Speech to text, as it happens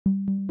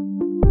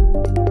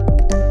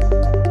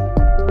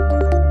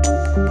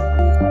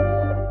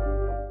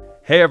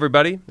Hey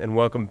everybody, and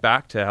welcome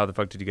back to How the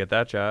Fuck Did You Get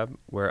That Job,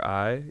 where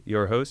I,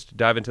 your host,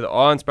 dive into the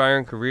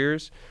awe-inspiring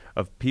careers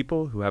of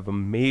people who have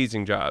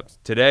amazing jobs.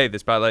 Today, the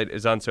spotlight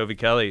is on Sophie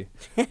Kelly,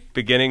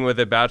 beginning with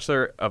a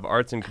Bachelor of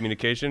Arts in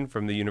Communication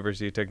from the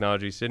University of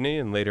Technology, Sydney,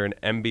 and later an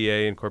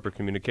MBA in Corporate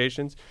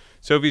Communications.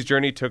 Sophie's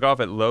journey took off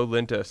at Low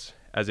Lintus.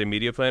 As a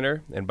media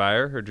planner and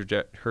buyer,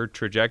 her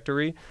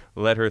trajectory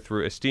led her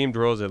through esteemed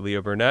roles at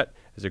Leo Burnett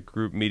as a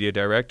group media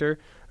director,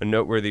 a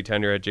noteworthy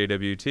tenure at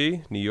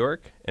JWT, New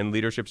York, and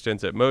leadership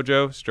stints at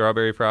Mojo,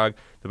 Strawberry Frog,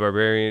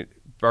 the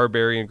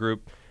Barbarian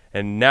Group,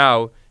 and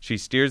now she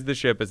steers the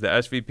ship as the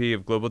SVP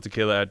of Global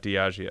Tequila at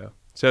Diageo.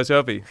 So,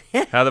 Sophie,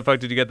 how the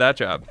fuck did you get that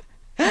job?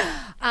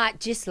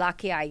 Just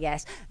lucky, I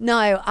guess.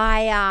 No,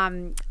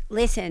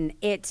 listen,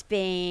 it's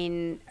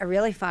been a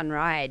really fun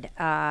ride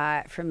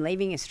from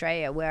leaving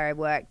Australia, where I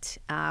worked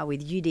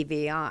with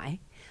UDVI,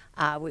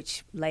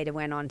 which later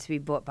went on to be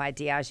bought by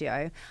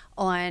Diageo,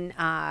 on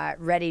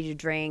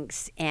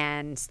ready-to-drinks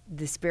and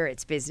the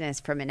spirits business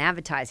from an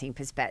advertising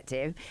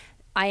perspective.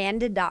 I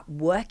ended up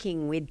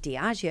working with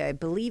Diageo,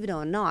 believe it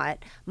or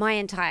not, my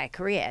entire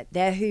career.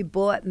 They're who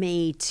brought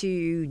me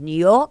to New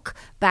York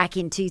back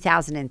in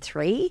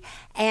 2003.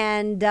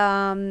 And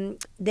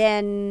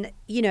then,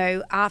 you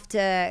know,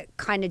 after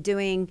kind of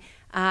doing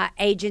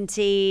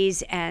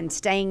agencies and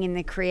staying in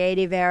the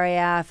creative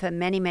area for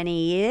many,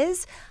 many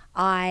years,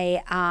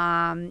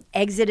 I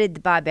exited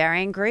the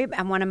Barbarian Group,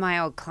 and one of my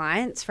old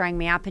clients rang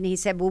me up and he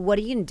said, well, what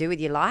are you going to do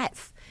with your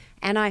life?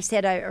 And I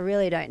said, I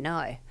really don't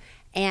know.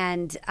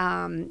 And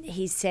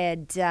he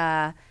said,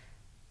 well,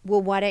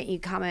 why don't you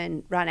come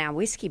and run our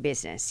whiskey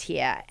business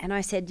here? And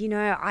I said, you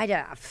know,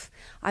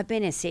 I've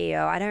been a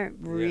CEO. I don't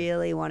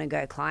really want to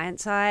go client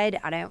side.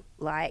 I don't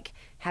like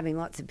having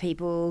lots of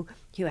people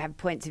who have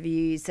points of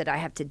views that I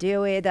have to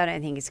deal with. I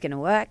don't think it's going to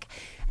work.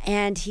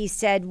 And he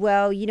said,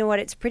 well, you know what?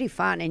 It's pretty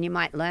fun and you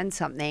might learn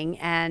something.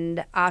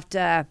 And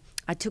after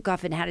I took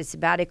off and had a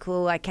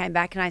sabbatical, I came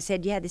back and I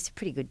said, yeah, this is a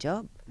pretty good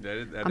job.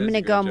 I'm going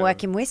to go and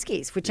work in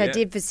whiskies, which I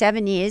did for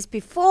 7 years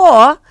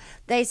before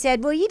they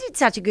said, well, you did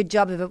such a good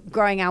job of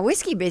growing our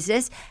whiskey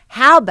business.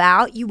 How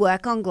about you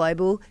work on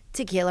global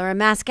tequila and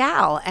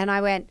mezcal? And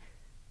I went,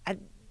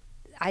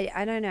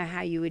 I don't know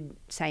how you would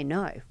say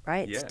no,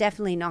 right? It's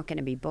definitely not going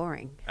to be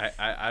boring.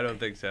 I don't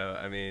think so.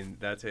 I mean,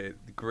 that's a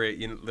great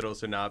little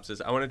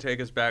synopsis. I want to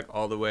take us back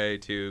all the way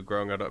to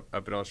growing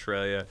up in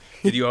Australia.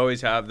 Did you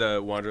always have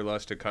the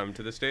wanderlust to come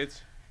to the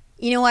States?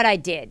 You know what I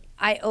did?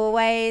 I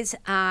always,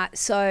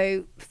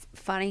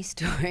 funny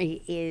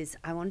story is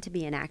I wanted to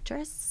be an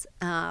actress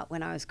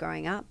when I was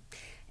growing up.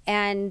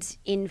 And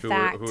in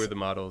fact... Who were the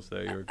models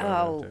that you were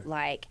going after?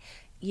 Like,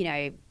 you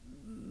know,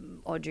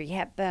 Audrey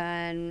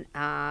Hepburn,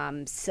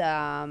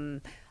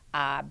 some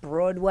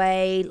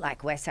Broadway,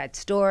 like West Side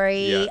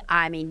Story. Yeah.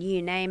 I mean,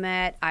 you name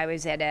it. I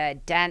was at a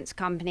dance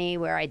company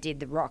where I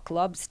did the Rock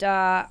Lobster.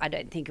 I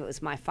don't think it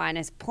was my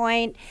finest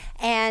point.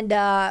 And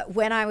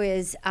when I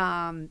was...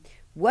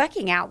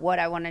 working out what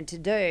I wanted to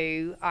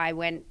do, I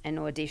went and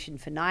auditioned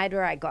for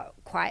NIDA. I got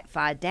quite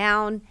far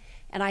down,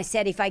 and I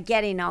said, if I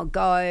get in, I'll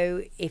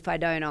go. If I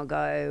don't, I'll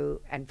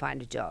go and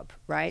find a job,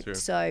 right? Sure.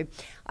 So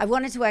I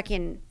wanted to work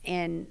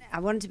I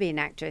wanted to be an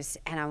actress,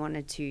 and I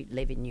wanted to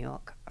live in New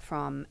York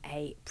from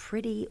a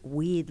pretty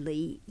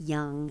weirdly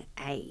young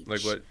age.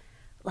 Like what?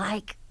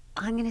 Like,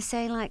 I'm going to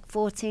say like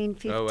 14,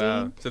 15. Oh,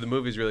 wow. So the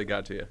movies really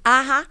got to you.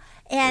 Uh-huh.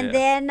 And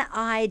then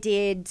I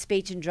did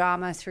speech and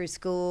drama through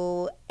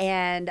school,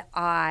 and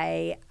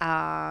I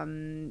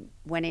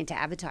went into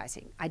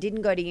advertising. I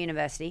didn't go to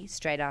university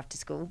straight after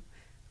school.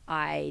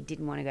 I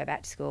didn't want to go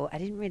back to school. I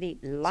didn't really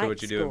like school. So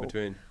what'd you do in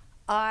between?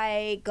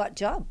 I got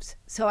jobs.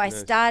 So I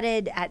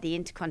started at the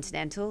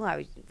Intercontinental.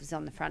 I was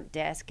on the front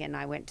desk, and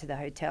I went to the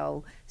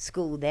hotel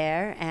school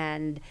there,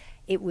 and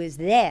it was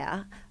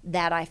there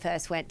that I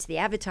first went to the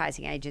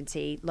advertising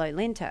agency, Low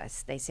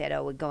Lintus. They said,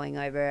 oh, we're going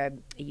over,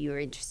 you're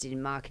interested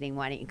in marketing,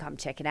 why don't you come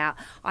check it out?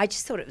 I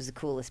just thought it was the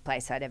coolest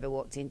place I'd ever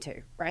walked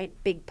into, right?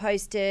 Big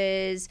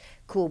posters,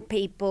 cool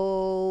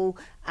people,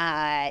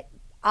 art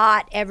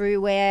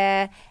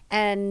everywhere,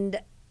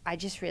 and I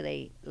just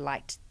really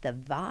liked the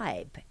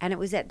vibe. And it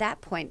was at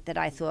that point that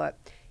I thought,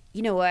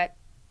 you know what,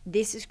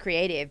 this is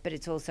creative, but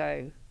it's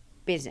also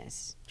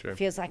business. Sure. It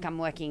feels like I'm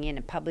working in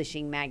a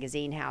publishing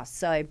magazine house.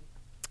 So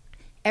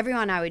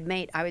everyone I would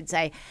meet, I would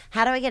say,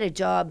 how do I get a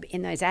job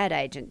in those ad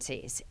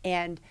agencies?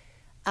 And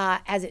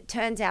as it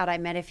turns out, I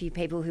met a few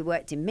people who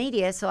worked in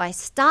media. So I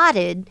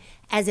started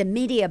as a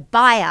media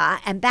buyer.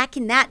 And back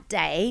in that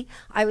day,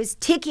 I was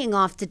ticking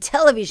off the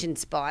television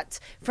spots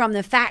from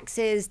the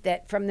faxes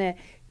from the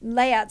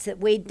layouts that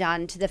we'd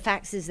done to the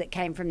faxes that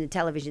came from the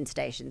television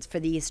stations. For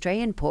the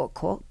Australian Pork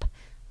Corp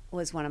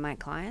was one of my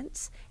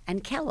clients,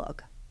 and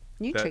Kellogg,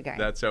 Nutrigrain.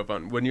 That's so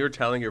fun. When you were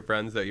telling your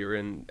friends that you were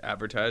in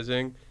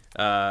advertising,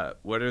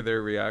 what are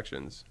their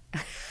reactions?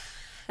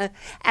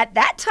 At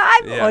that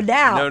time or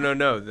now?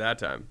 No, that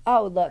time.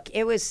 Oh, look,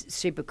 it was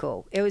super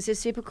cool. It was a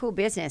super cool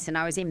business, and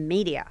I was in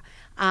media.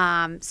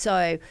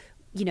 So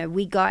you know,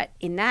 we got,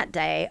 in that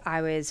day,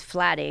 I was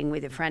flatting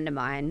with a friend of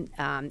mine.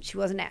 She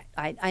wasn't,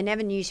 I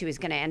never knew she was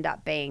going to end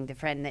up being the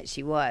friend that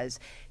she was.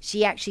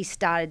 She actually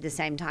started the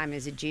same time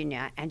as a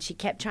junior, and she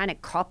kept trying to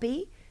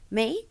copy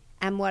me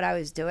and what I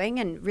was doing,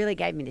 and really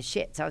gave me the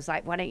shit. So I was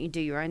like, why don't you do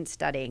your own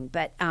studying?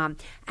 But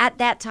at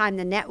that time,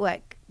 the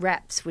network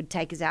reps would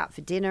take us out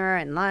for dinner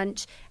and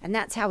lunch, and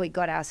that's how we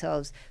got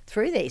ourselves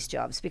through these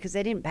jobs, because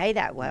they didn't pay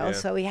that well.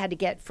 So we had to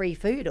get free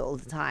food all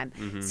the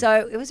time.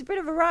 So it was a bit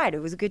of a ride. It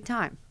was a good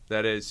time.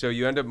 That is. So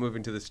you end up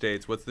moving to the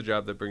States. What's the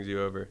job that brings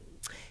you over?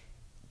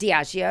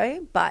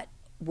 Diageo, but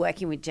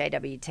working with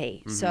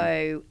JWT.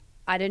 So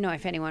I don't know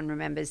if anyone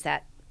remembers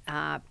that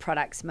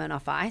product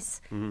Smirnoff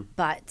Ice,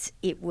 but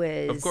it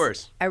was, of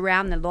course,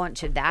 around the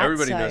launch of that.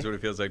 Everybody knows what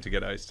it feels like to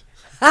get iced.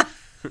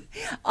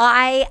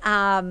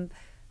 I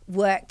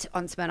worked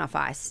on Smirnoff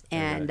Ice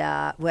and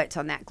worked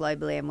on that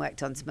globally, and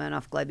worked on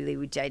Smirnoff globally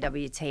with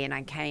JWT, and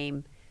I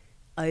came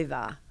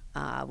over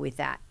with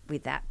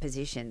that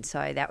position.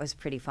 So that was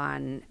pretty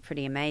fun,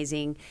 pretty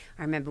amazing.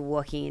 I remember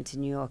walking into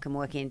New York and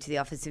walking into the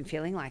office and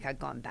feeling like I'd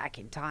gone back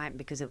in time,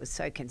 because it was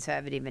so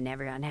conservative and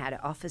everyone had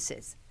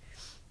offices.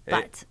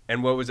 But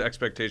and what was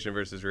expectation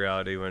versus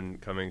reality when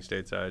coming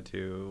stateside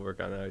to work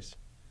on ice?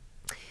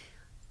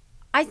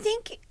 I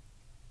think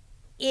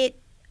it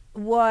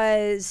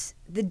was,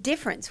 the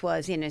difference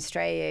was, in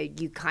Australia,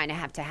 you kind of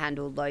have to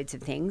handle loads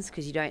of things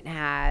because you don't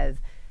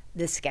have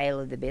the scale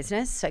of the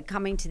business. So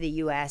coming to the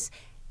US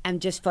and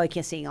just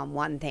focusing on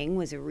one thing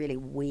was a really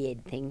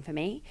weird thing for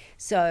me.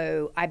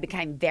 So I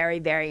became very,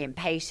 very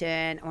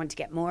impatient. I wanted to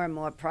get more and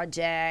more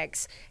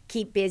projects,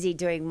 keep busy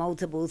doing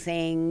multiple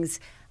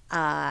things.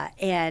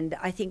 And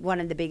I think one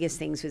of the biggest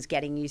things was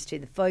getting used to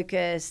the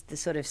focus, the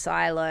sort of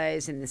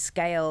silos and the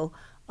scale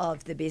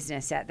of the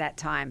business at that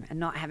time, and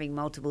not having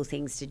multiple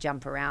things to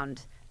jump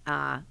around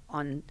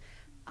on.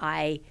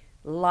 I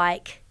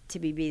like to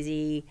be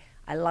busy.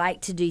 I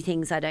like to do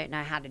things I don't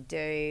know how to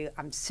do.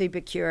 I'm super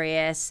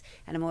curious,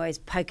 and I'm always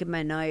poking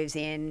my nose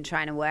in,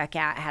 trying to work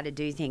out how to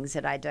do things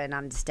that I don't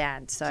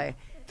understand. So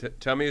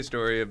tell me a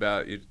story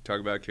about, you talk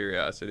about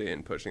curiosity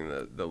and pushing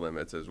the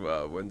limits as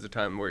well. When's the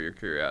time where your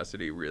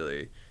curiosity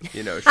really,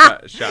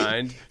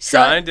 shined,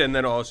 and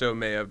then also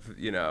may have,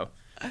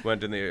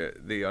 went in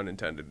the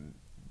unintended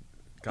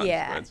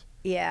consequence?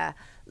 Yeah.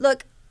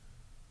 Look,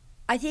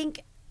 I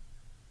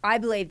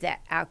believe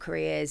that our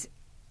careers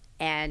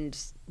and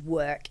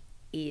work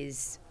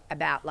is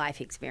about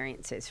life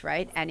experiences,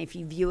 right? And if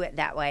you view it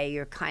that way,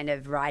 you're kind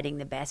of writing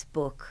the best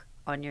book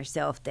on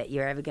yourself that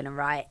you're ever going to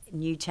write,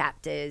 new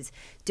chapters,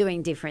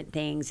 doing different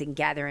things and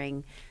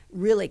gathering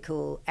really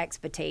cool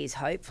expertise,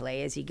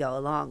 hopefully, as you go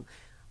along.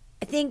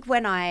 I think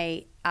when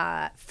I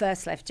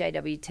first left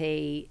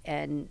JWT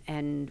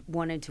and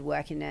wanted to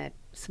work in a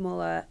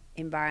smaller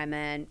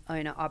environment,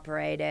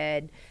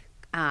 owner-operated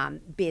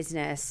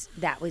business,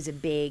 that was a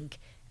big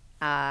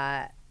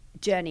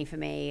journey for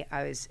me.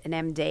 I was an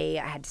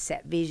MD, I had to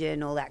set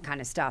vision, all that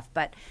kind of stuff.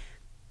 But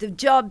the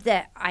job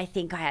that I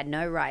think I had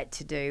no right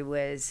to do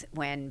was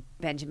when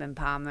Benjamin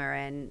Palmer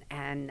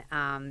and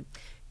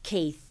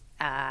Keith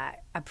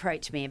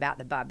approached me about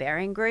the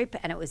Barbarian Group,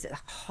 and it was a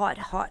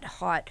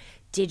hot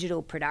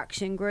digital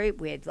production group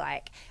with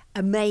like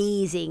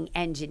amazing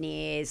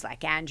engineers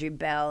like Andrew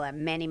Bell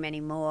and many, many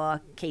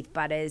more, Keith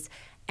Butters.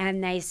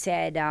 And they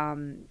said,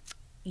 why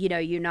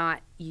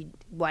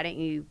don't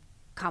you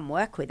come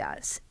work with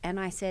us? And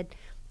I said,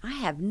 I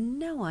have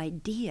no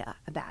idea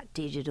about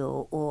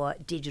digital or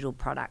digital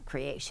product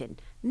creation.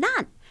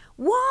 None.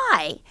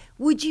 Why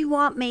would you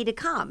want me to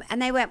come?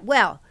 And they went,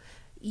 well,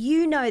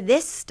 you know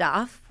this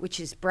stuff, which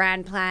is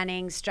brand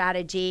planning,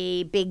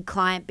 strategy, big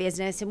client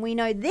business, and we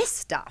know this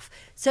stuff.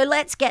 So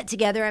let's get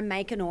together and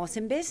make an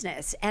awesome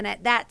business. And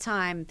at that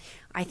time,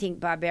 I think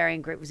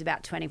Barbarian Group was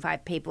about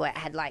 25 people. It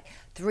had like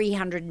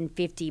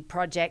 350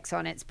 projects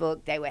on its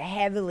book. They were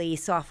heavily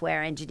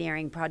software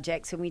engineering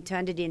projects, and we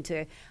turned it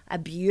into a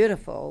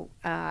beautiful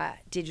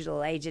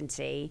digital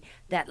agency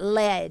that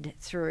led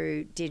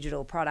through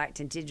digital product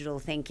and digital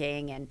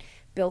thinking, and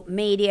built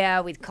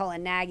media with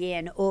Colin Nagy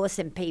and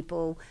awesome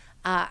people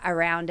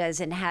around us,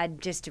 and had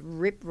just a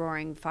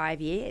rip-roaring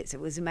 5 years. It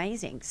was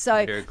amazing.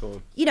 So, very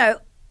cool.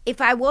 If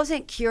I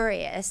wasn't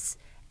curious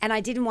and I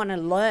didn't want to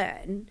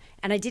learn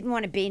and I didn't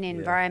want to be in an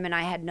environment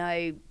I had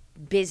no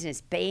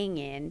business being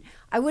in,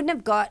 I wouldn't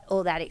have got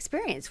all that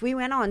experience. We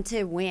went on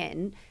to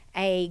win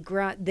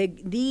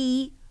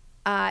the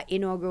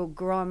inaugural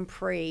Grand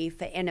Prix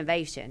for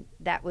innovation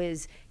that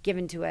was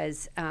given to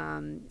us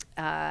back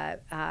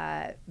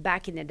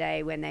in the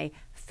day when they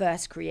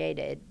first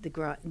created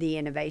the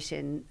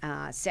innovation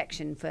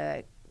section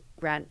for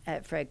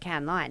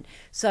Cannes Line.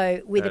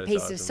 With a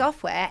piece of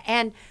software,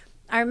 and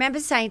I remember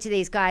saying to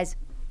these guys,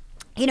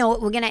 we're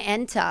going to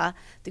enter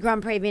the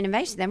Grand Prix of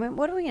Innovation. They went,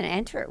 what are we going to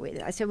enter it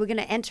with? I said, we're going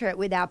to enter it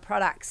with our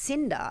product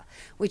Cinder,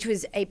 which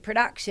was a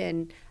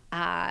production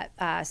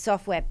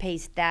software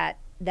piece that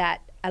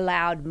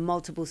allowed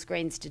multiple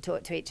screens to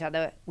talk to each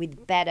other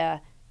with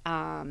better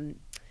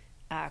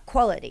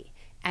quality.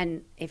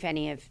 and if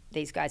any of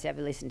these guys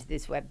ever listen to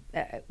this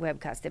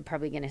webcast, they're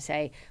probably going to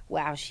say,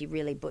 wow, she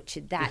really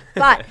butchered that.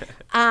 But,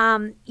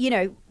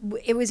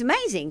 it was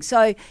amazing.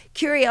 So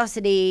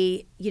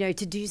curiosity, to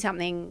do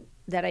something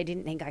that I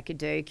didn't think I could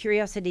do,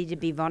 curiosity to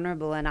be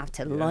vulnerable enough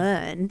to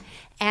learn.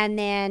 And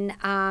then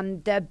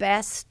the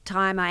best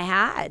time I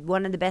had,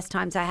 one of the best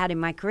times I had in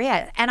my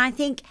career. And I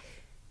think,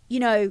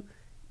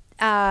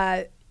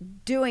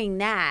 doing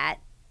that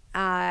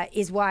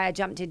is why I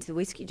jumped into the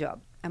whiskey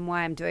job and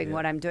why I'm doing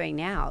what I'm doing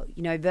now,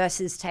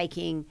 versus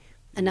taking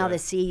another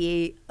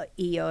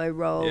CEO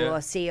role or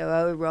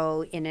COO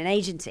role in an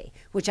agency,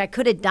 which I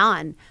could have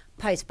done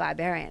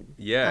post-Barbarian.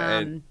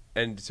 Yeah,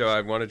 and so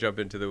I want to jump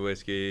into the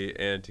whiskey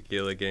and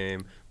tequila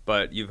game,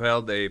 but you've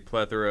held a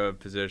plethora of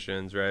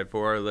positions, right?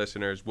 For our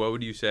listeners, what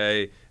would you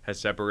say has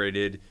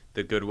separated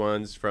the good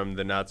ones from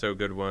the not so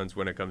good ones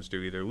when it comes to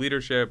either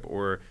leadership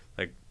or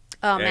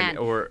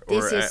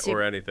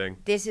or anything?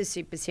 This is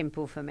super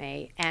simple for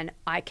me, and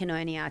I can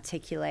only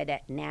articulate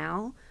it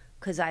now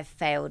because I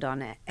failed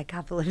on it a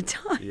couple of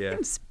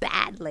times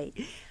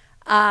badly.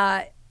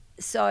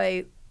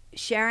 So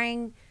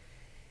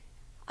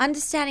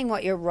understanding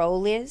what your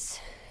role is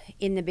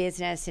in the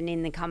business and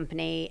in the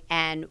company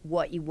and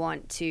what you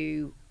want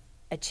to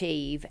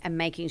achieve and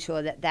making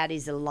sure that that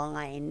is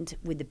aligned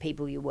with the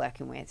people you're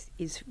working with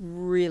is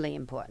really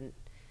important.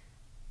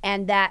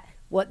 And that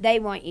what they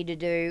want you to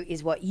do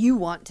is what you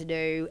want to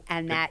do,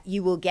 and that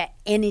you will get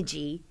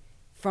energy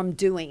from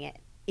doing it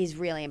is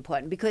really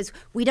important, because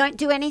we don't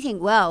do anything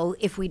well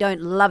if we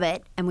don't love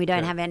it and we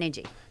don't have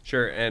energy.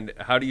 Sure. And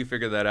how do you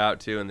figure that out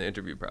too in the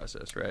interview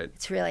process, right?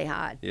 It's really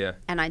hard. Yeah.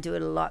 And I do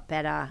it a lot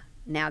better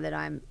now that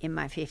I'm in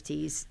my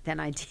 50s than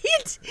I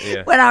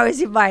did when I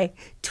was in my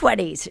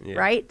 20s,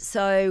 right?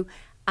 So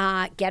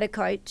get a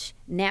coach,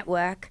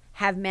 network,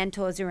 have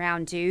mentors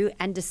around you,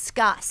 and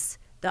discuss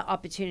the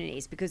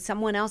opportunities, because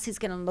someone else is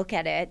going to look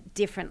at it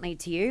differently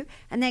to you,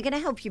 and they're going to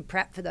help you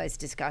prep for those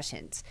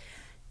discussions.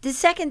 The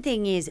second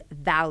thing is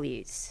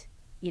values.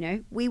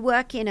 We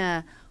work in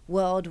a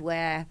world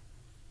where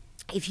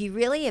if you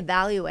really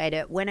evaluate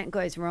it, when it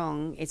goes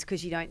wrong, it's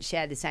because you don't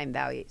share the same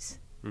values.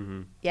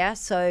 Mm-hmm. Yeah.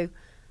 So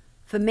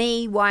for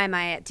me, why am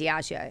I at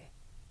Diageo?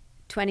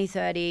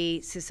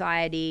 2030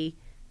 society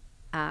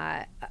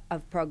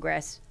of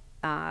progress,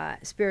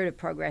 spirit of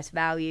progress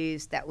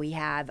values that we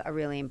have are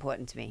really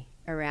important to me,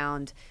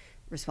 around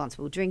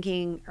responsible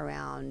drinking,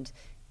 around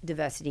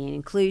diversity and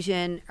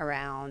inclusion,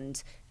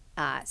 around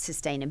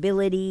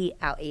sustainability,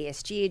 our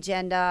ESG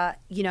agenda.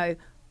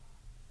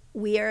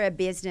 We are a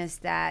business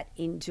that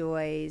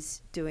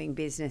enjoys doing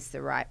business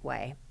the right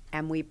way,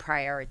 and we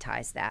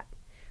prioritize that.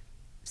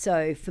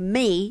 So for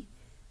me,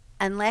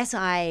 unless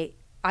I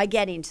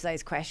get into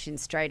those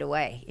questions straight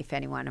away if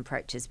anyone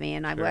approaches me,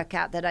 and I work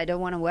out that I don't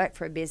want to work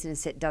for a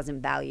business that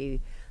doesn't value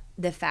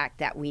the fact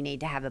that we need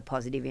to have a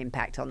positive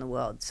impact on the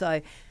world.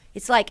 So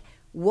it's like,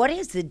 what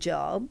is the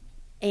job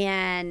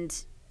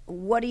and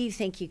what do you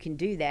think you can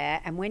do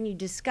there? And when you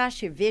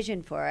discuss your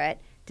vision for it,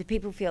 do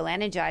people feel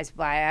energized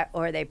by it,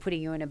 or are they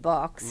putting you in a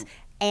box?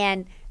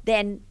 And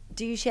then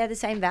do you share the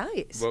same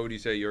values? What would you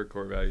say your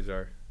core values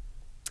are?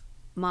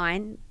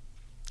 Mine,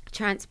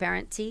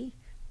 transparency.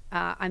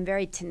 I'm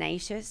very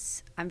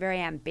tenacious. I'm very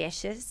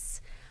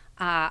ambitious.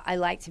 I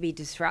like to be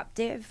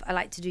disruptive. I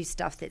like to do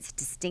stuff that's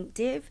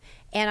distinctive.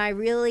 And I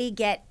really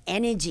get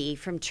energy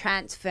from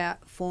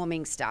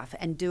transforming stuff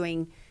and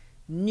doing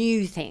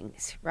new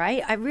things,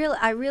 right? I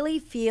really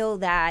feel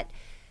that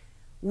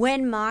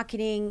when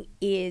marketing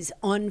is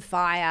on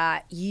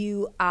fire,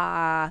 you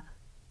are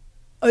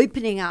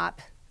opening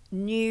up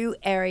new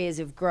areas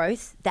of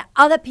growth that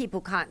other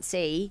people can't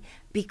see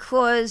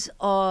because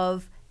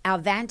of our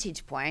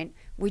vantage point,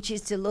 which is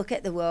to look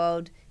at the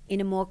world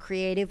in a more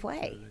creative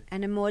way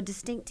and a more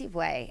distinctive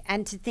way,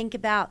 and to think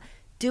about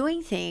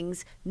doing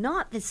things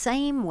not the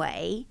same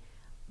way,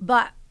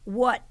 but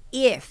what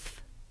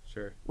if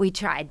we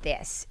tried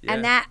this?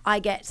 And that I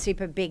get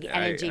super big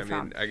energy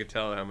from. I could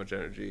tell how much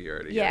energy you're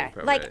already getting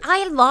from it.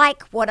 I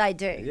like what I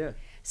do. Yeah.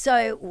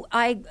 So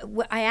I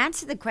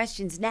answer the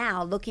questions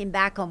now looking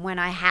back on when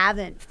I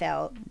haven't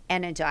felt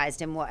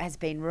energized and what has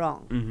been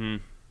wrong. Mm-hmm.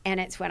 And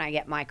it's when I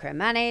get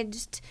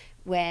micromanaged,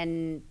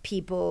 when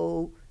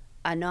people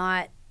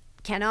cannot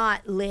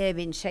live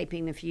in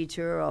shaping the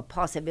future or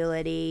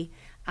possibility.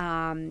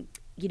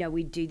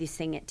 We do this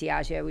thing at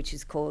Diageo, which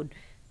is called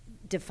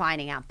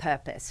defining our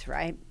purpose,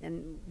 right?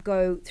 And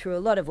go through a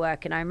lot of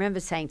work. And I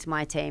remember saying to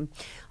my team,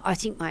 I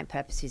think my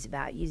purpose is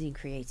about using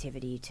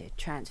creativity to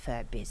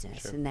transfer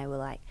business. Sure. And they were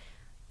like,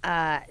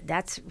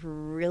 that's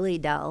really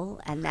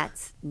dull, and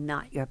that's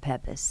not your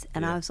purpose.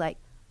 And I was like,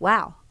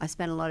 wow, I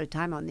spent a lot of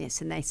time on this.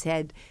 And they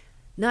said,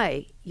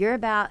 no,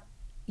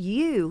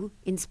 you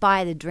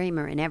inspire the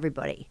dreamer in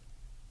everybody.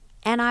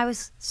 And I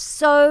was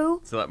so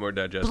it's a lot more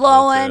digestible,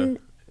 blown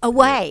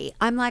away. Yeah.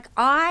 I'm like,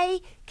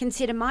 I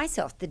consider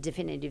myself the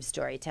definitive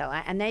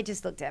storyteller. And they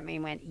just looked at me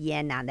and went,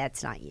 yeah, no,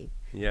 that's not you.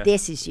 Yeah.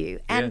 This is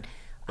you. And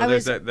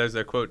there's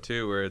that quote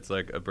too where it's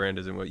like, a brand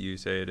isn't what you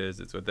say it is,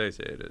 it's what they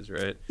say it is,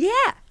 right?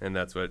 Yeah. And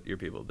that's what your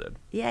people did.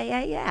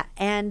 Yeah.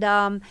 And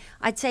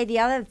I'd say the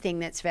other thing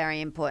that's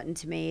very important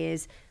to me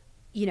is,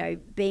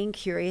 being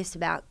curious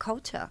about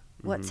culture,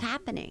 what's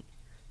happening,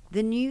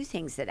 the new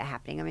things that are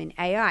happening. I mean,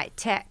 AI,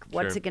 tech,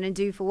 what's it going to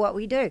do for what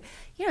we do?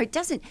 You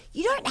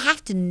don't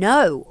have to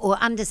know or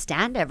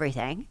understand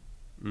everything.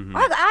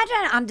 I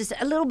don't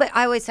understand a little bit.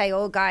 I always say,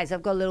 guys,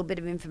 I've got a little bit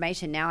of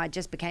information now. I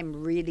just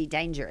became really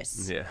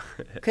dangerous. Yeah.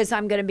 Because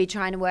I'm going to be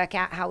trying to work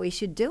out how we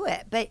should do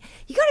it. But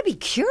you got to be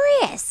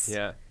curious.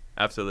 Yeah,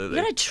 absolutely.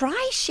 You got to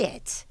try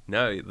shit.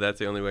 No, that's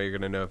the only way you're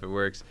going to know if it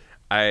works.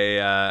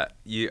 I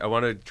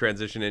want to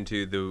transition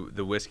into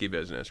the whiskey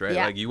business, right?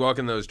 Yeah. Like you walk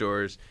in those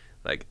doors,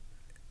 like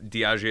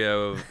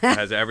Diageo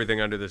has everything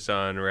under the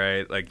sun,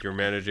 right? Like you're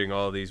managing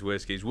all these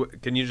whiskeys.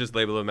 Can you just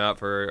label them out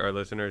for our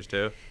listeners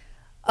too?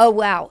 Oh,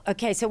 wow.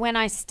 Okay, so when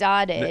I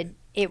started,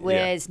 it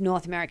was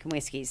North American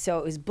whiskeys. So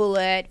it was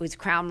Bullet, it was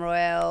Crown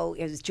Royal,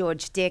 it was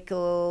George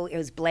Dickel, it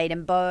was Blade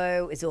and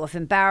Bow, it was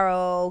Orphan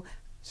Barrel,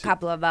 a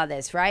couple of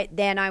others, right?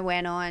 Then I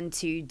went on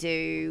to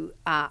do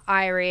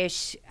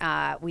Irish.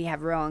 We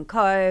have Roe &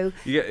 Co.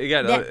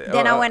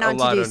 Then I went on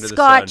to do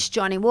Scotch,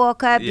 Johnny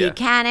Walker,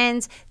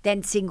 Buchanan's,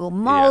 then single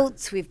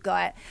malts. We've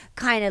got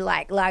kind of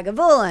like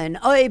Lagavulin,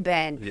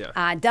 Oban,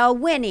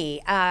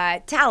 Dalwhinnie,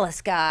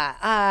 Talisker.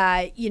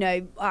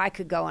 I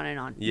could go on and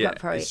on. Yeah.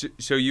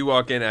 So you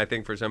walk in, I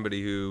think for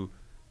somebody who,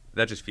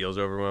 that just feels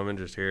overwhelming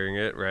just hearing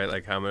it, right?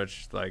 Like how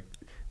much, like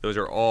those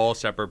are all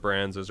separate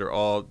brands.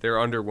 They're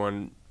under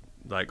one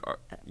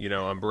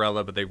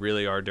umbrella, but they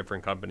really are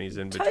different companies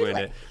in between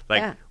it.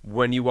 Like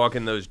when you walk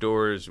in those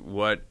doors,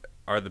 what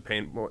are the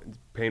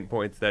pain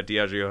points that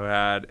Diageo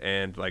had,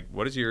 and like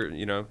what does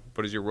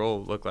your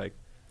role look like?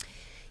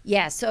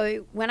 Yeah,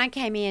 so when I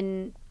came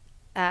in,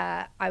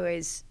 I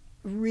was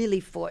really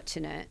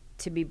fortunate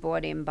to be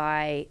brought in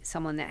by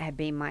someone that had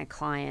been my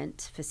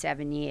client for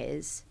 7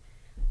 years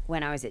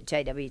when I was at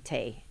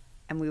JWT,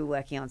 and we were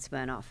working on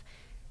Smirnoff.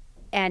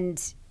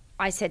 And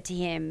I said to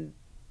him,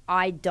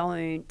 I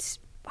want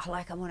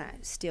to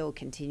still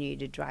continue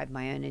to drive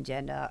my own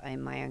agenda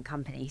in my own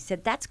company. He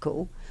said, that's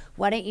cool.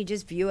 Why don't you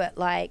just view it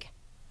like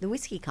the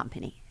whiskey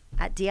company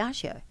at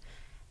Diageo?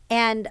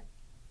 And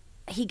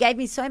he gave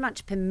me so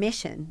much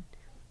permission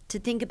to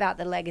think about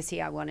the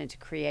legacy I wanted to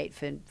create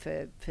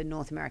for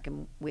North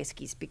American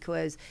whiskeys,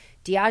 because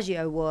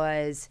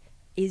Diageo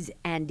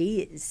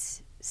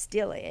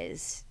still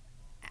is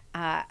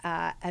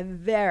a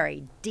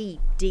very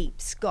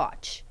deep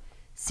Scotch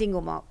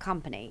single malt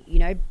company,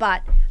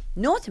 but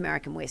North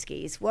American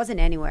whiskeys wasn't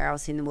anywhere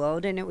else in the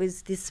world, and it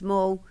was this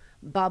small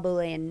bubble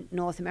in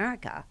North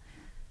America.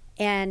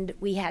 And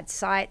we had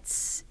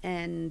sites,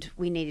 and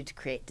we needed to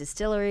create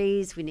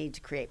distilleries, we needed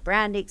to create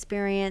brand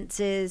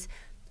experiences,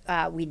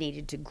 we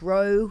needed to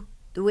grow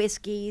the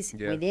whiskeys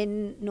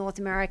within North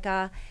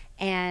America,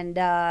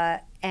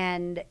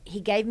 and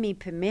he gave me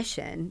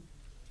permission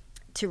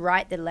to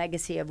write the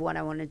legacy of what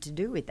I wanted to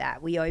do with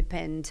that. We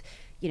opened,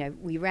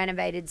 we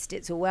renovated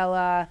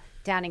Stitzelweller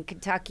down in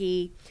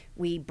Kentucky.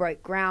 We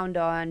broke ground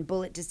on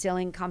Bullet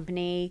Distilling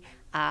Company.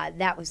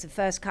 That was the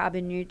first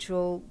carbon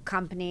neutral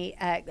company,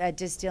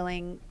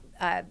 distilling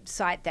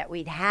site that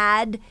we'd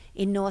had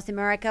in North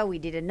America. We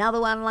did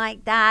another one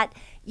like that.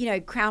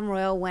 Crown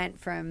Royal went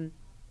from,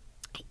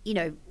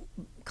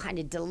 kind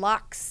of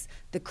deluxe,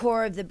 the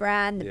core of the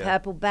brand, the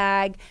purple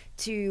bag,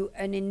 to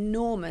an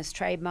enormous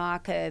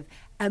trademark of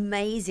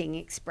amazing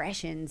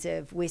expressions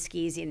of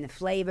whiskeys in the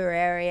flavor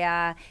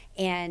area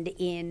and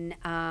in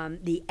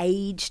the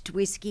aged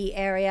whiskey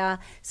area.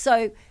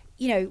 So,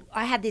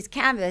 I had this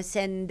canvas,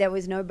 and there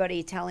was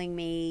nobody telling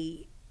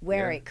me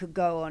where it could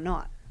go or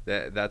not.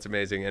 That's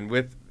amazing. And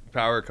with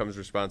power comes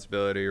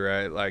responsibility,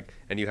 right? Like,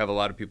 and you have a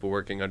lot of people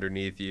working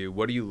underneath you.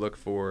 What do you look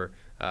for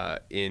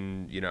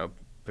in,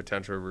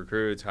 potential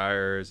recruits,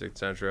 hires,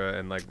 etc.,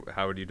 and like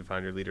how would you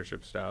define your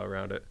leadership style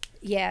around it?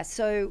 Yeah,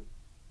 so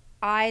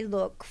I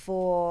look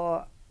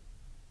for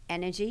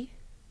energy.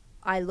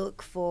 I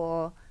look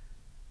for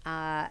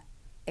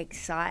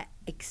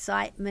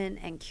excitement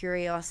and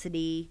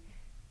curiosity.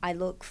 I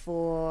look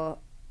for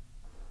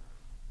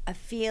a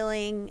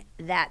feeling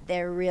that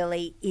they're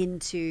really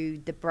into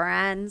the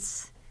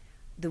brands,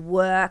 the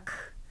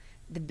work,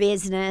 the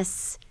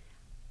business,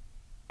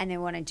 and they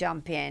want to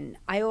jump in.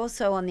 I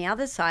also, on the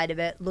other side of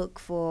it, look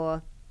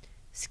for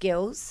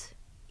skills.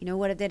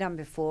 What have they done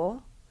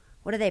before?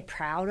 What are they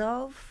proud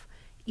of?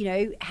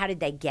 How did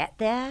they get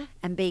there?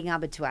 And being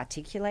able to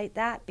articulate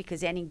that,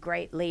 because any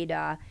great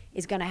leader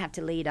is going to have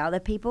to lead other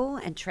people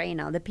and train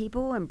other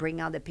people and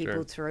bring other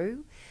people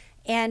through.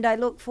 And I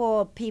look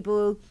for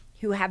people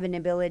who have an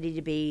ability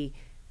to be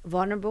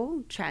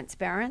vulnerable,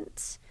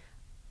 transparent,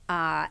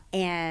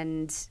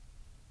 and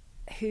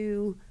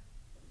who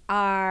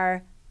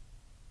are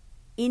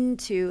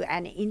into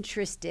and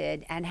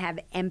interested and have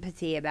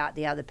empathy about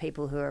the other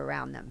people who are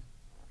around them.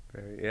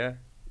 Yeah,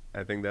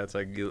 I think that's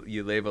like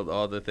you labeled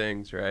all the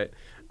things, right?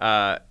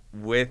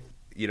 With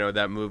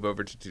that move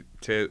over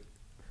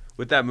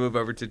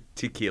to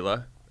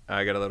tequila,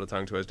 I got a little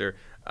tongue twister.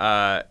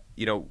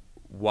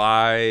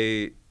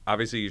 Why?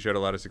 Obviously, you showed a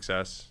lot of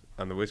success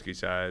on the whiskey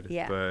side.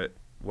 Yeah. But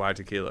why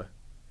tequila?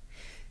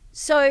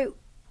 So,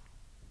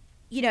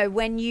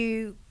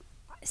 when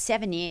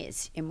 7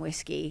 years in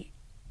whiskey,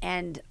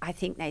 and I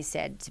think they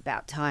said it's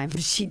about time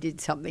she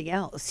did something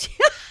else.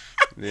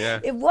 Yeah.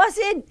 It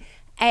wasn't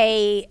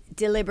a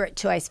deliberate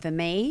choice for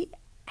me.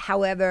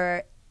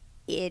 However,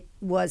 it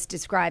was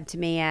described to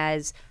me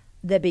as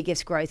the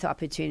biggest growth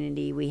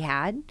opportunity we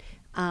had.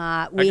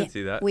 I can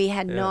see that. We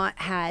had not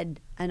had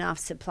enough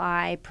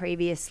supply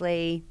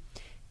previously,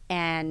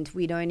 and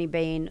we'd only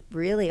been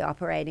really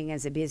operating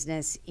as a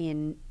business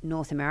in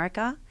North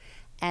America,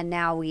 and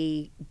now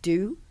we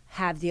do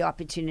have the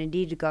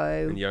opportunity to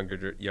go And younger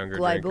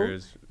global.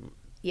 drinkers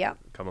Yeah.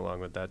 come along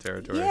with that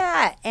territory.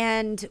 Yeah,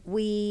 and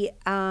we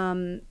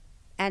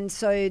and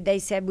so they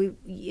said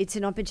it's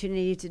an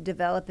opportunity to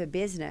develop a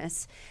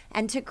business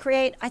and to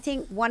create. I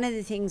think one of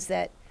the things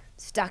that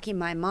stuck in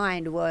my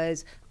mind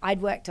was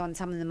I'd worked on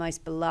some of the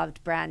most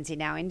beloved brands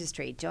in our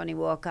industry, Johnny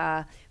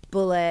Walker,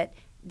 Bullet.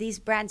 These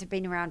brands have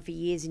been around for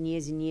years and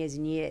years and years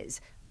and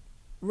years.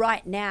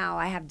 Right now,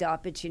 I have the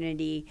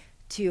opportunity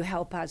to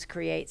help us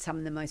create some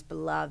of the most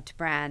beloved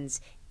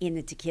brands in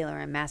the tequila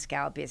and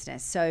mezcal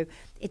business. So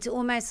it's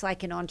almost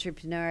like an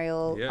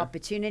entrepreneurial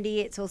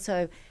opportunity. It's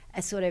also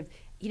a sort of,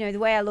 the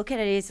way I look at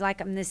it is like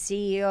I'm the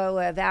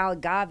CEO of our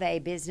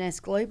agave business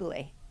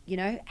globally.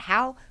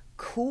 How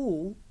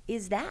cool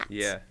is that?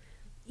 Yeah.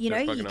 You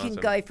That's can fucking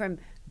awesome. go from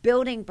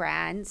building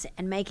brands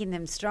and making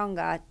them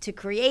stronger to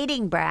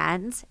creating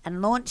brands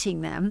and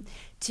launching them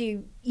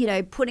to,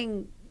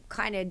 putting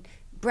kind of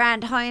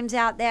brand homes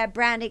out there,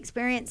 brand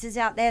experiences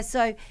out there.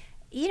 So,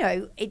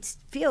 it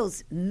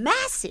feels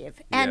massive.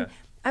 And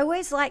I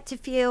always like to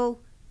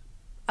feel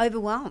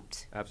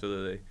overwhelmed.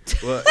 Absolutely.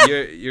 Well,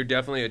 you're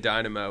definitely a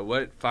dynamo.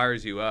 What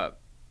fires you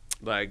up,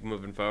 like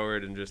moving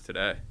forward and just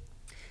today?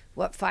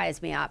 What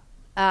fires me up?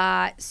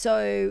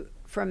 So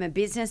from a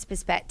business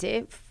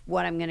perspective,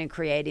 what I'm going to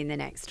create in the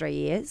next 3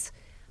 years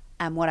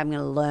and what I'm going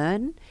to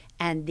learn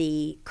and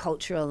the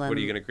cultural and What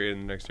are you going to create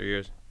in the next 3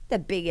 years? the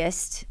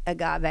biggest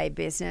agave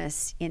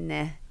business in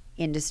the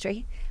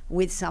industry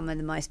with some of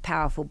the most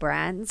powerful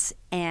brands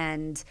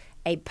and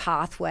a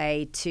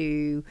pathway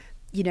to,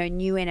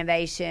 new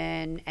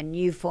innovation and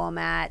new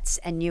formats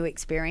and new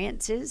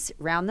experiences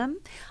around them.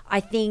 I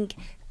think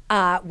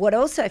what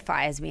also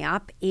fires me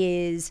up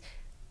is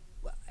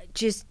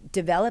just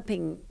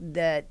developing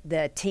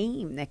the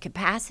team, the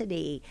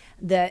capacity,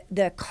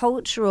 the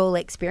cultural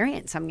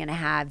experience I'm going to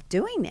have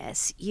doing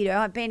this.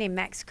 I've been in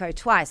Mexico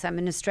twice. I'm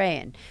an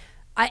Australian.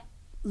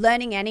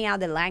 Learning any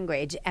other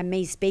language and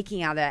me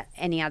speaking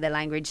any other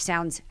language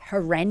sounds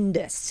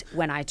horrendous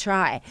when I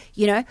try.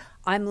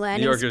 I'm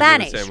learning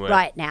Spanish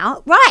right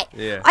now. Right.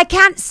 Yeah. I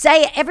can't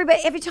say it.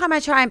 Every time I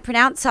try and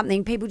pronounce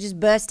something, people just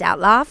burst out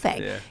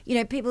laughing.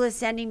 Yeah. People are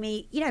sending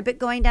me, but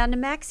going down to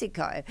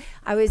Mexico.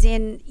 I was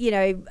in,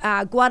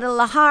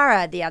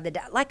 Guadalajara the other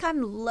day. Like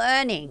I'm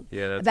learning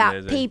about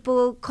amazing.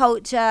 people,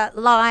 culture,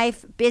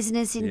 life,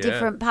 business in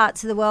different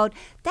parts of the world.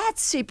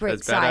 That's super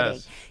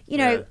exciting.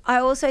 Badass. I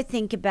also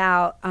think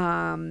about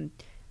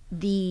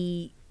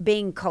the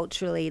being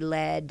culturally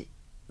led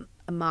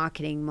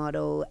marketing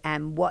model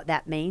and what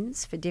that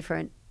means for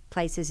different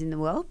places in the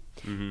world.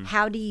 Mm-hmm.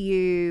 How do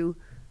you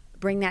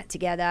bring that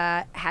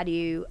together? How do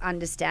you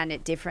understand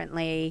it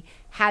differently?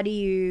 How do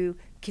you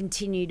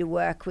continue to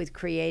work with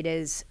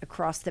creators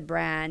across the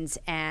brands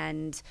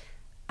and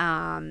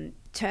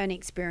turn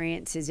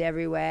experiences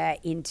everywhere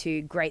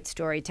into great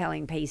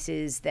storytelling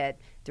pieces that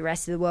the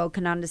rest of the world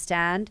can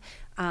understand?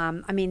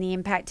 The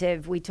impact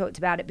of, we talked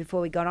about it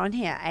before we got on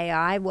here,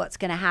 AI, what's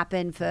going to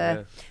happen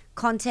for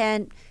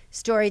content,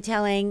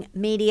 storytelling,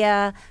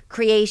 media,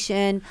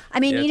 creation.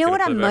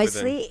 What I'm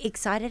mostly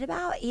excited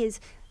about is,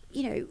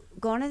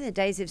 gone are the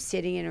days of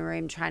sitting in a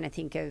room trying to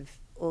think of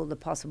all the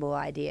possible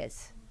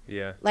ideas.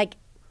 Yeah. Like,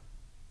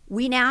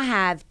 we now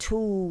have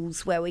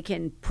tools where we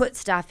can put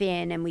stuff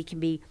in and we can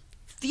be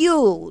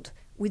fueled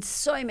with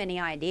so many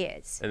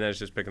ideas. And then it's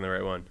just picking the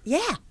right one.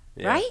 Yeah.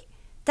 Right?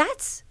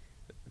 It's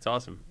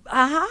awesome.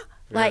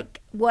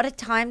 Like, what a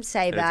time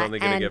saver. And it's only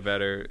going to get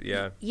better.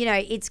 Yeah.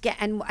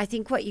 And I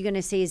think what you're going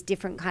to see is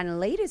different kind of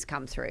leaders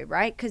come through,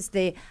 right? Because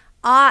the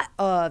art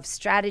of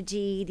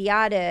strategy, the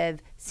art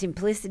of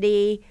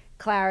simplicity,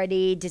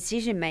 clarity,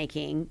 decision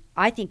making,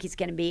 I think is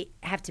going to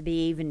have to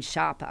be even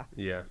sharper.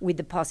 Yeah. With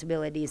the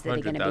possibilities that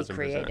are going to be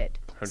created.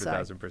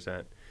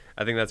 100,000%.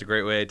 I think that's a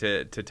great way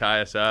to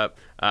tie us up.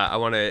 I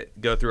want to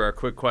go through our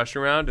quick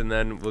question round, and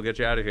then we'll get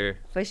you out of here.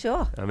 For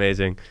sure.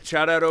 Amazing.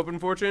 Shout out Open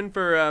Fortune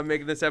for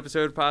making this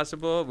episode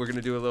possible. We're going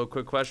to do a little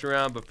quick question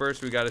round, but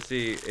first we got to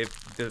see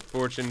if the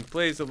fortune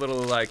plays a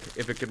little,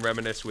 if it can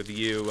reminisce with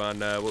you on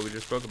what we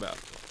just spoke about.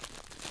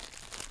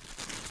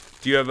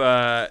 Do you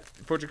have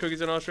fortune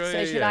cookies in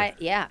Australia?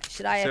 So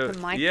should I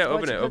open my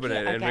open fortune it, open cookie?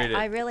 it, and Okay, read it.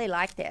 I really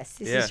like this.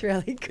 This is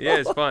really cool. Yeah,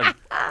 it's fun.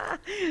 I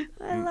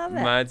love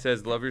it. Mine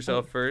says, love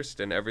yourself first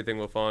and everything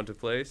will fall into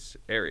place.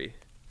 Airy.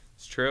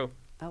 It's true.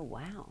 Oh,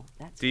 wow.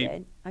 That's Deep.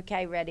 good.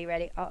 Okay, ready.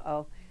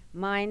 Uh-oh.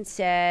 Mine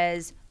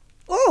says,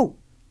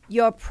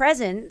 your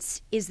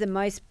presence is the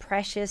most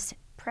precious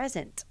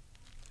present.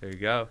 There you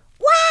go.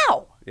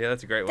 Wow. Yeah,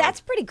 that's a great one. That's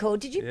pretty cool.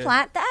 Did you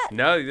plant that?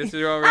 No, this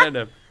is all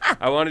random.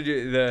 I wanted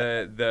you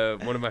the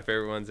one of my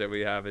favorite ones that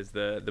we have is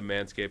the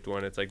manscaped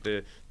one. It's like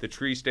the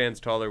tree stands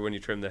taller when you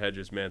trim the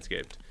hedges,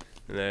 manscaped.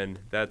 And then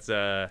that's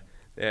that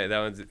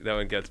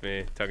one gets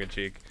me tongue in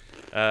cheek.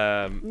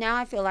 Now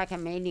I feel like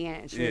I'm eating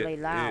it. It's really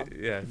loud.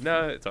 Yeah,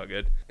 no, it's all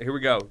good. Here we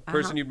go.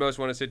 Person you'd most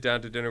want to sit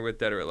down to dinner with,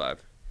 dead or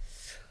alive?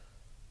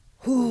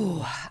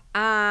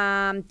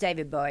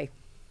 David Bowie.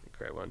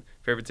 Great one.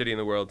 Favorite city in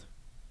the world?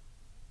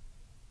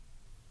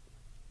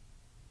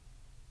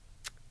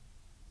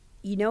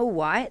 You know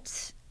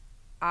what?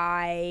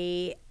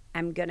 I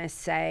am going to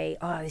say,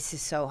 this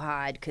is so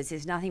hard because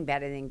there's nothing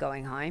better than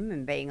going home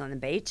and being on the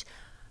beach.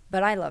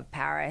 But I love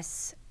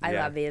Paris. I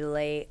love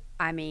Italy.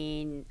 I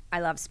mean, I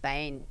love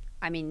Spain.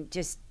 I mean,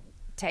 just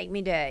take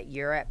me to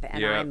Europe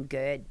and I'm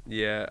good.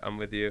 Yeah, I'm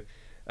with you.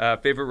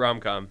 Favorite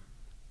rom-com?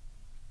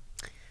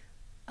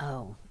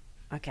 Oh,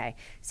 okay.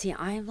 See,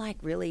 I like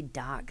really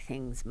dark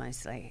things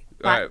mostly.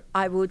 But right.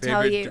 I will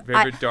tell you.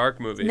 Favorite dark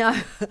movie? No,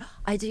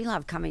 I do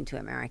love Coming to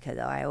America,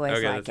 though. I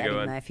always like Eddie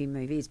Murphy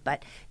movies.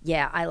 But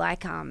yeah, I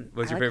like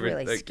What's your favorite,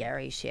 really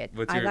scary shit.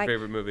 What's your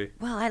favorite movie?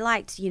 Well, I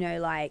liked,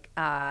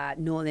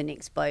 Northern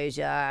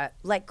Exposure,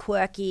 like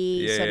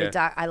quirky, sort of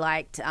dark. I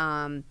liked,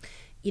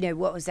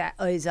 what was that?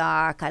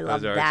 Ozark. I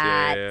loved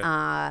that.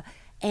 Yeah.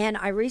 And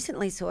I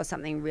recently saw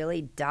something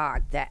really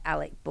dark that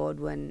Alec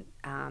Baldwin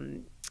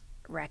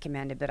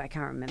recommended, but I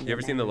can't remember. You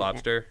ever seen The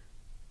Lobster?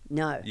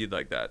 No. You'd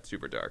like that.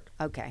 Super dark.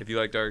 Okay. If you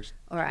like darks.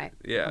 All right.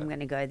 Yeah. I'm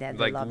gonna go there.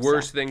 Like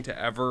worst thing to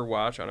ever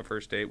watch on a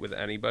first date with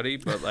anybody,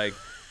 but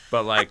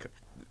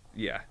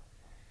yeah,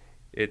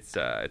 it's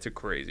a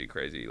crazy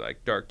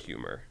like dark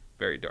humor,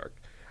 very dark.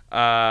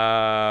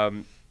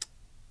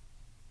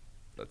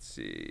 Let's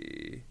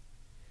see.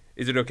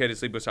 Is it okay to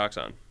sleep with socks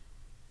on?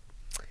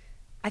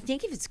 I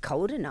think if it's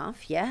cold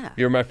enough, yeah.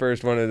 You're my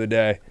first one of the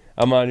day.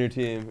 I'm on your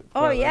team.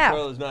 Yeah.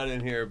 Carla's not in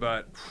here,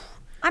 but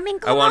I mean,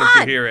 I wanted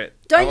to hear it.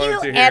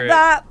 Don't you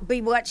ever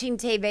be watching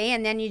TV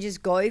and then you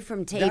just go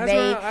from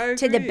TV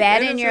to the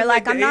bed and you're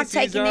like, I'm not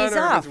taking these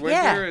off.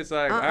 Yeah. It's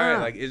like, all right,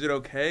 like, is it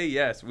okay?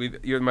 Yes.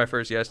 You're my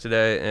first yes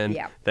today, and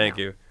thank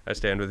you. I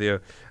stand with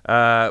you.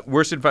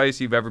 Worst advice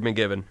you've ever been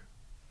given?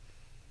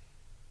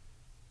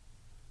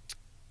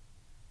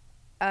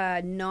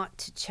 Not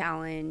to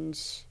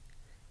challenge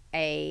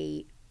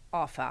a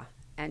offer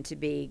and to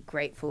be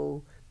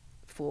grateful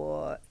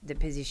for the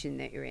position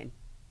that you're in.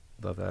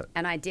 Love that.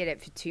 And I did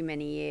it for too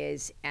many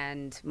years,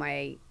 and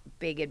my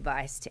big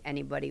advice to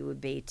anybody would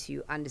be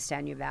to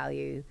understand your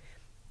value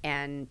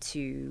and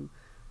to,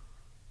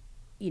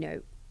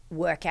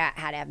 work out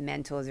how to have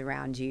mentors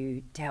around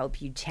you to help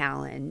you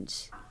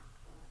challenge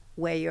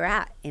where you're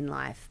at in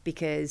life.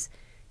 Because,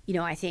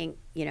 I think,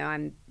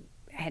 I'm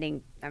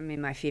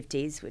in my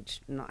 50s,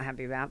 which I'm not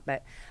happy about,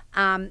 but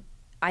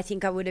I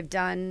think I would have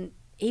done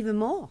even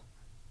more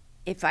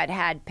if I'd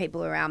had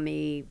people around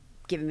me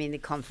giving me the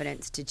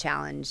confidence to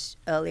challenge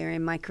earlier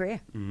in my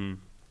career. Mm-hmm.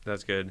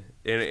 That's good.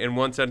 In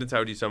one sentence, how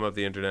would you sum up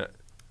the internet?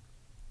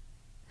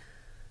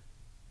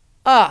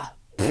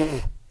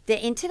 The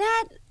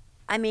internet?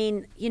 I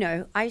mean,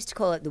 I used to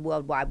call it the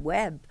World Wide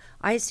Web.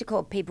 I used to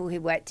call people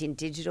who worked in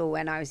digital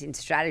when I was in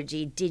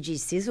strategy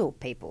digi-sizzle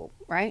people,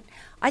 right?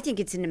 I think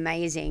it's an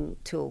amazing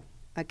tool.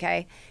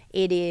 Okay,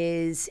 it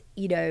is,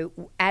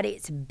 at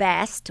its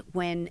best,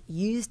 when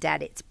used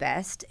at its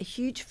best, a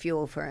huge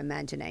fuel for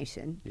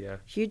imagination,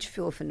 huge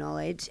fuel for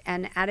knowledge,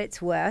 and at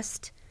its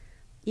worst,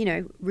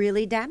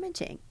 really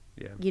damaging.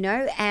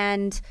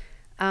 And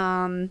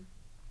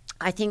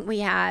I think we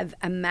have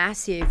a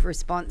massive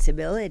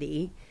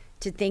responsibility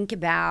to think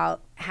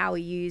about how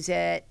we use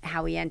it,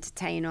 how we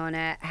entertain on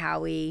it,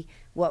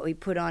 what we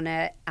put on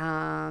it,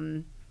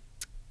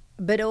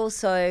 but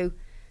also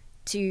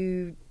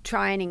to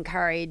try and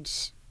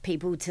encourage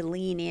people to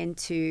lean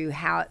into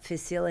how it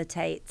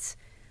facilitates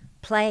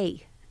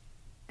play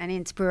and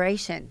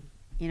inspiration,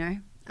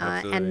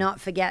 and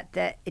not forget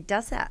that it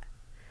does that.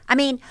 I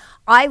mean,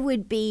 I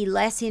would be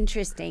less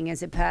interesting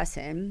as a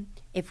person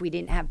if we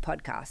didn't have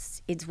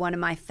podcasts. It's one of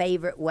my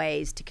favorite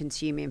ways to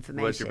consume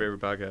information. What's your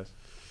favorite podcast?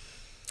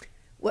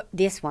 Well,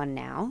 this one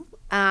now.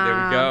 There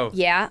we go.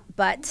 Yeah,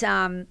 but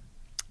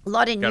a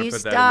lot of new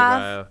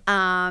stuff.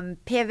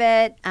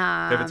 Pivot.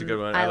 Pivot's a good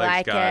one. I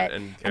like Scott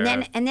it.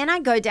 And then I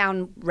go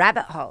down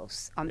rabbit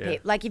holes on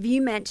Pivot. Like if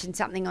you mention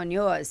something on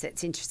yours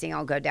that's interesting,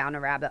 I'll go down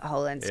a rabbit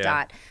hole and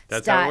start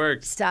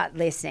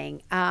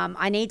listening.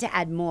 I need to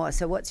add more.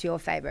 So what's your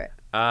favorite?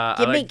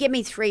 Give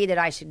me three that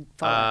I should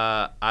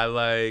follow. I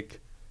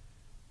like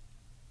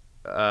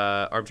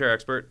Armchair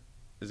Expert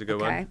is a good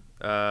one.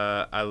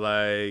 I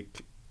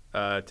like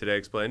Today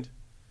Explained.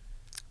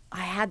 I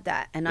had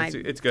that, and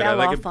it's good. I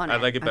like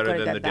it better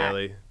than the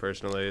Daily,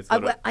 personally.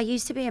 I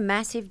used to be a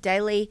massive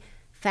Daily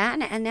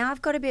fan, and now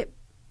I've got a bit.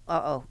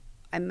 I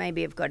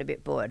maybe have got a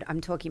bit bored. I'm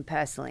talking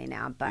personally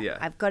now, but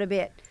I've got a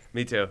bit.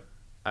 Me too.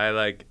 I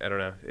don't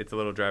know. It's a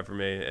little dry for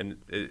me, and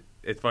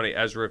it's funny.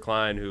 Ezra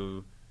Klein,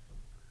 who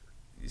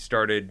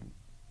started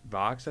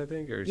Vox, I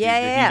think, or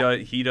Yeah.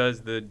 he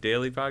does the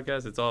daily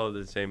podcast. It's all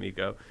the same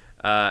eco.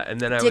 And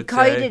then I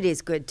Decoded would say,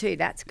 is good too.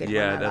 That's a good one.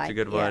 yeah, I that's like. a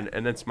good one.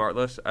 And then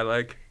Smartless, I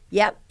like.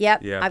 Yep. Yeah,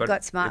 I've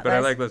got Smartless. But I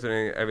like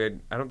listening. I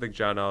mean, I don't think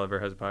John Oliver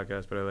has a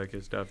podcast, but I like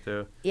his stuff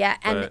too. Yeah,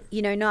 and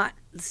not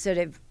sort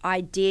of.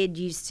 I did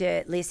used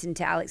to listen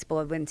to Alex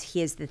Baldwin's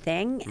 "Here's the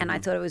Thing," and I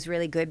thought it was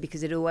really good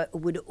because it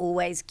would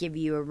always give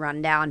you a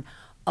rundown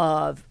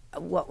of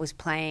what was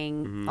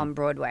playing on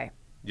Broadway.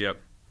 Yep.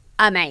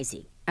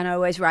 Amazing, and I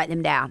always write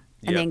them down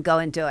and then go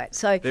and do it.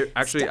 So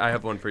actually, I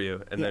have one for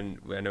you, and then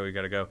I know we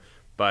got to go,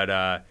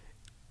 but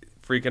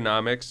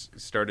Freakonomics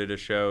started a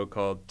show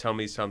called "Tell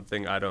Me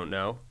Something I Don't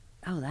Know."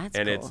 Oh, that's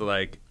and cool. It's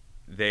like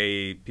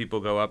people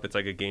go up. It's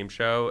like a game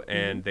show,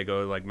 and they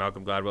go like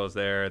Malcolm Gladwell's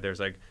there. There's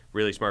like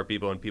really smart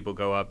people, and people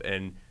go up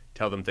and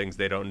tell them things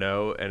they don't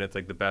know, and it's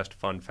like the best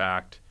fun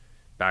fact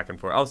back and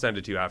forth. I'll send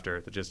it to you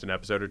after just an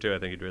episode or two. I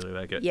think you'd really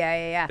like it.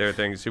 Yeah. There are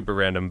things super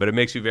random, but it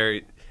makes you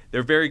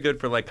they're very good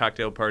for like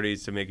cocktail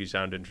parties to make you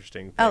sound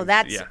interesting. Things. Oh,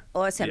 that's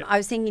awesome. Yeah. I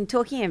was thinking,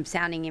 talking of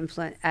sounding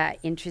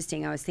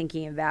interesting, I was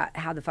thinking about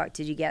how the fuck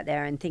did you get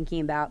there, and thinking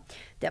about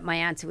that my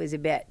answer was a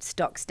bit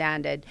stock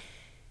standard.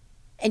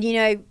 And, you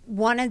know,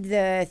 one of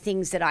the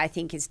things that I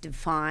think has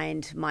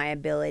defined my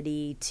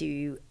ability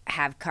to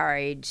have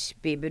courage,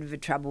 be a bit of a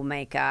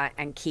troublemaker,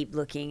 and keep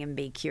looking and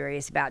be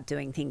curious about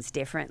doing things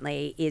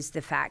differently is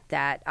the fact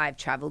that I've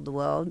traveled the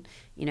world.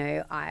 You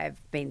know,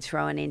 I've been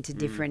thrown into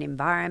different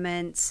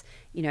environments,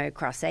 you know,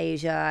 across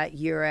Asia,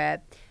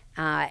 Europe,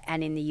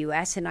 and in the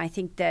US. And I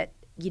think that,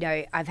 you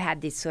know, I've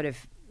had this sort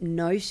of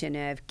notion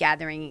of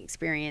gathering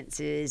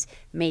experiences,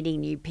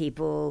 meeting new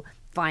people,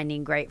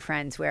 finding great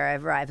friends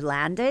wherever I've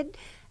landed.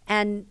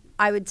 And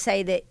I would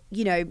say that,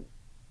 you know,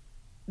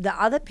 the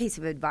other piece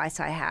of advice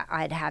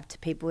I'd have to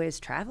people is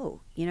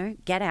travel. You know,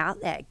 get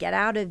out there, get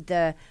out of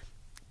the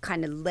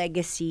kind of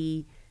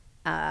legacy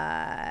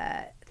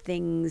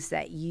things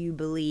that you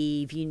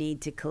believe you need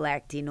to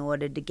collect in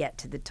order to get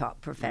to the top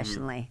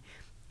professionally,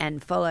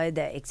 and follow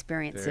the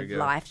experience of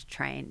life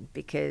train,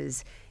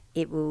 because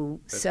it will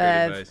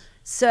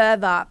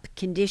serve up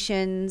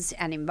conditions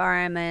and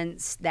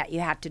environments that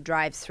you have to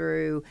drive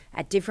through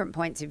at different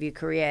points of your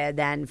career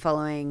than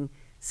following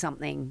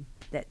something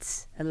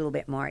that's a little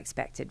bit more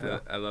expected.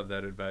 I love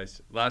that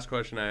advice. Last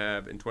question I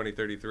have: in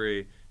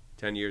 2033,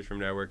 10 years from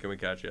now, where can we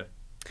catch you?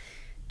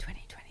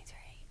 2023.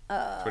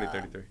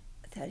 2033.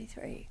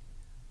 33.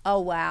 Oh,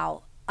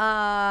 wow.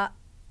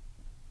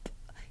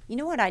 You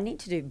know what? I need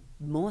to do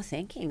more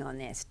thinking on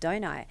this,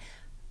 don't I?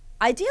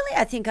 Ideally,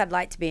 I think I'd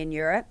like to be in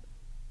Europe.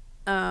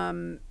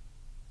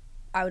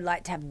 I would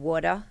like to have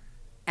water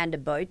and a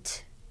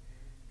boat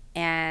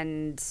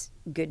and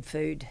good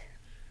food.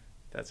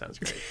 That sounds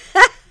great.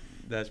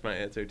 That's my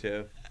answer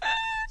too.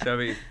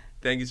 Sophie,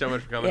 thank you so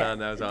much for coming on.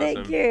 That was awesome.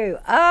 Thank you.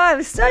 Oh, it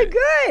was so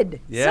good.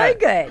 Yeah. So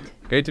good.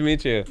 Great to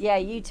meet you. Yeah,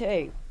 you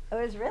too. It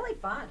was really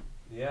fun.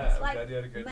 Yeah, I'm like glad you had a great